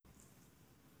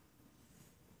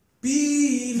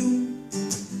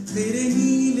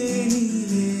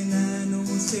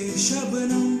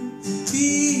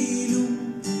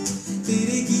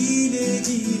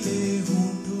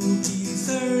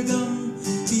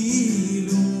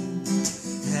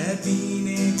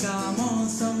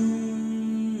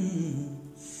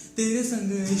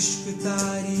इश्क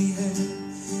तारी है,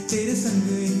 तेरे संग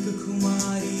एक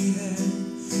खुमारी है,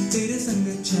 तेरे संग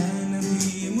चैन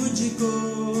भी मुझको,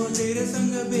 तेरे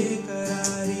संग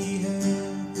बेकरारी है।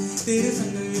 तेरे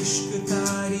संग इश्क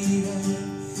तारी है,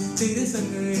 तेरे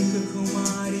संग एक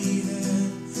खुमारी है,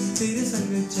 तेरे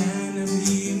संग चैन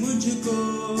भी मुझको,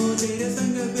 तेरे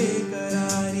संग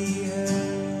बेकरारी है।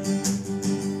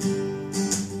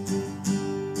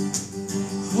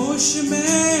 होश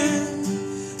में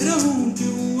रहूं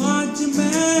क्यों आज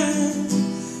मैं,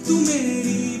 तू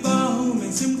मेरी बाहों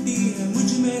में सिमटी है, मुझ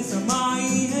में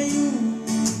समाई है यूं।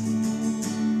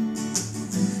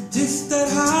 जिस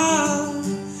तरह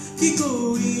कि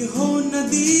कोई हो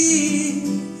नदी,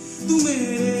 तू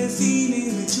मेरे सीने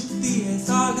में छुपती है,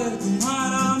 सागर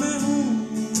तुम्हारा मैं हूँ।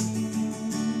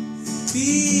 पी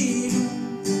लूं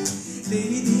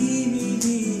तेरी धीमी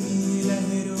धीमी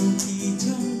लहरों की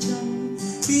चमचम,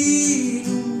 पी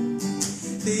लूं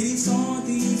तेरी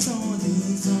सौंधी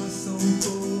सौंधी सांसों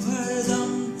को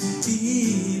हरदम, पी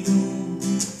लूं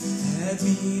है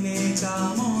पीने का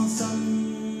मौसम।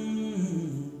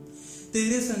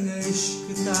 तेरे संग इश्क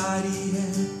तारी है,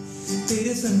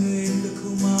 तेरे संग एक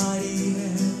खुमारी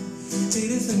है,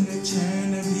 तेरे संग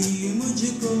चैन भी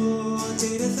मुझको,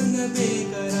 तेरे संग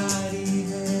बेकरारी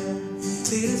है।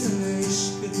 तेरे संग